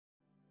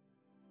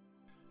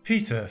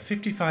Peter,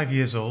 55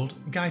 years old,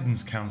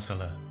 guidance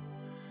counsellor.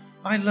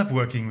 I love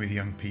working with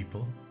young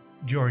people.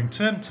 During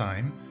term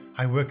time,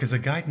 I work as a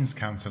guidance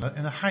counsellor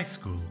in a high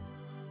school,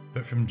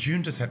 but from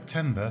June to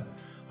September,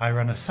 I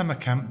run a summer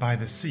camp by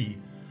the sea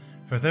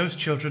for those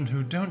children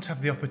who don't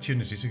have the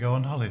opportunity to go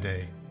on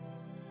holiday.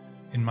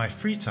 In my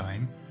free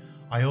time,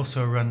 I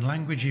also run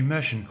language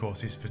immersion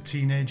courses for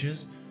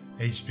teenagers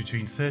aged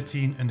between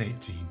 13 and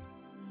 18.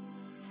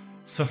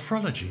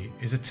 Sophrology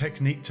is a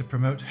technique to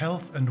promote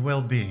health and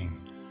well-being,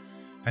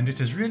 and it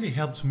has really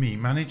helped me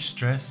manage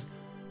stress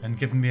and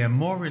given me a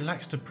more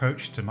relaxed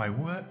approach to my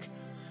work,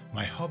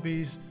 my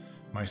hobbies,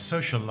 my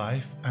social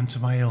life, and to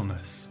my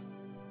illness.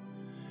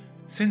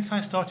 Since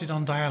I started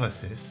on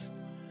dialysis,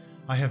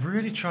 I have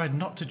really tried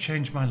not to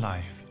change my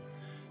life,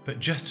 but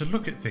just to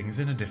look at things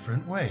in a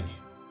different way.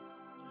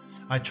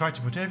 I try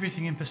to put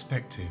everything in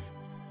perspective,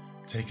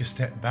 take a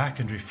step back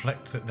and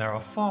reflect that there are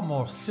far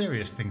more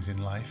serious things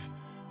in life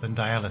than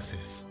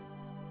dialysis.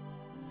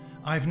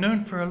 I've known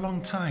for a long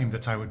time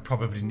that I would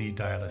probably need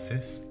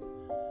dialysis.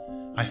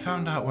 I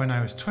found out when I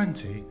was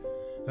 20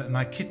 that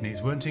my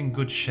kidneys weren't in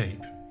good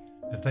shape,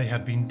 as they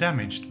had been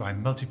damaged by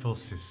multiple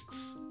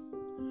cysts.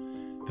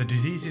 The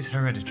disease is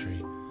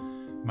hereditary.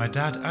 My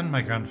dad and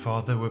my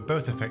grandfather were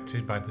both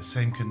affected by the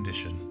same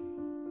condition.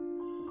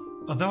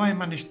 Although I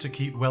managed to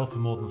keep well for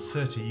more than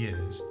 30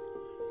 years,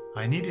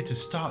 I needed to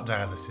start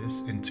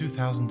dialysis in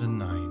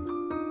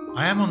 2009.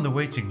 I am on the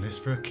waiting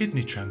list for a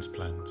kidney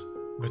transplant,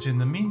 but in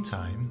the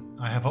meantime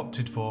I have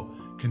opted for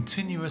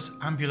continuous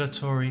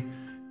ambulatory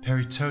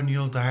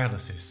peritoneal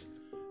dialysis,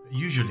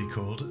 usually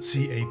called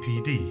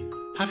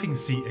CAPD. Having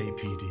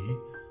CAPD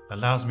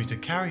allows me to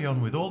carry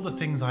on with all the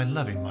things I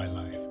love in my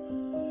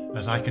life,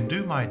 as I can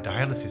do my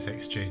dialysis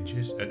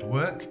exchanges at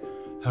work,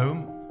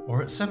 home,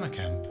 or at summer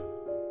camp.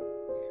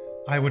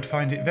 I would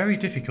find it very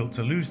difficult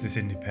to lose this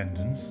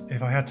independence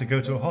if I had to go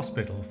to a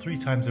hospital 3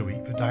 times a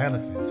week for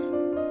dialysis.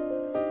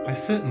 I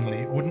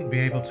certainly wouldn't be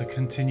able to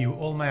continue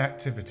all my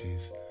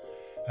activities,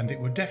 and it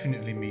would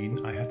definitely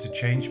mean I had to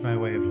change my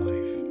way of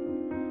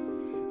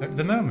life. At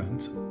the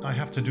moment, I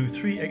have to do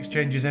 3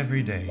 exchanges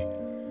every day,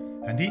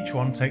 and each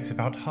one takes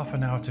about half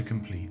an hour to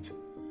complete.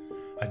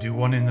 I do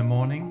one in the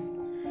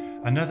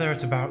morning, another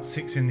at about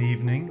 6 in the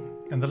evening,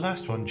 and the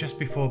last one just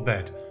before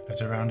bed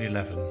at around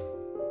 11.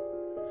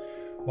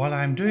 While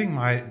I am doing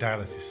my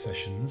dialysis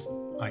sessions,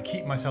 I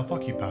keep myself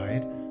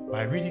occupied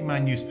by reading my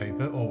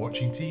newspaper or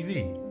watching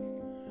TV.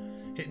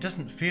 It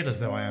doesn't feel as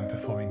though I am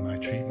performing my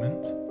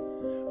treatment.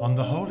 On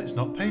the whole, it's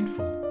not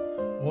painful.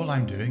 All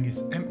I'm doing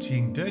is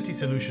emptying dirty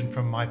solution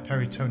from my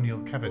peritoneal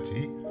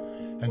cavity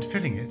and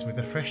filling it with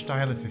a fresh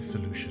dialysis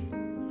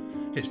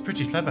solution. It's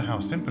pretty clever how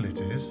simple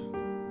it is.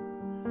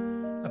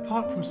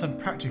 Apart from some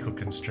practical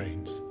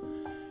constraints,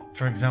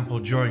 for example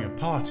during a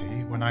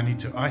party when I need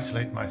to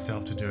isolate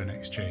myself to do an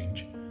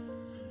exchange,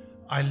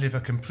 I live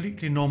a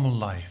completely normal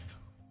life.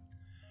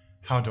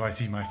 How do I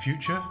see my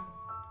future?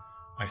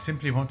 I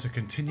simply want to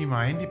continue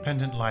my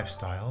independent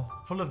lifestyle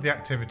full of the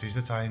activities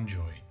that I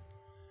enjoy.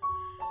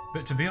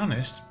 But to be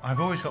honest,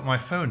 I've always got my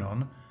phone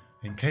on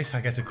in case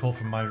I get a call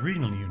from my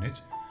renal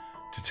unit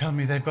to tell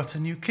me they've got a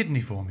new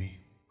kidney for me.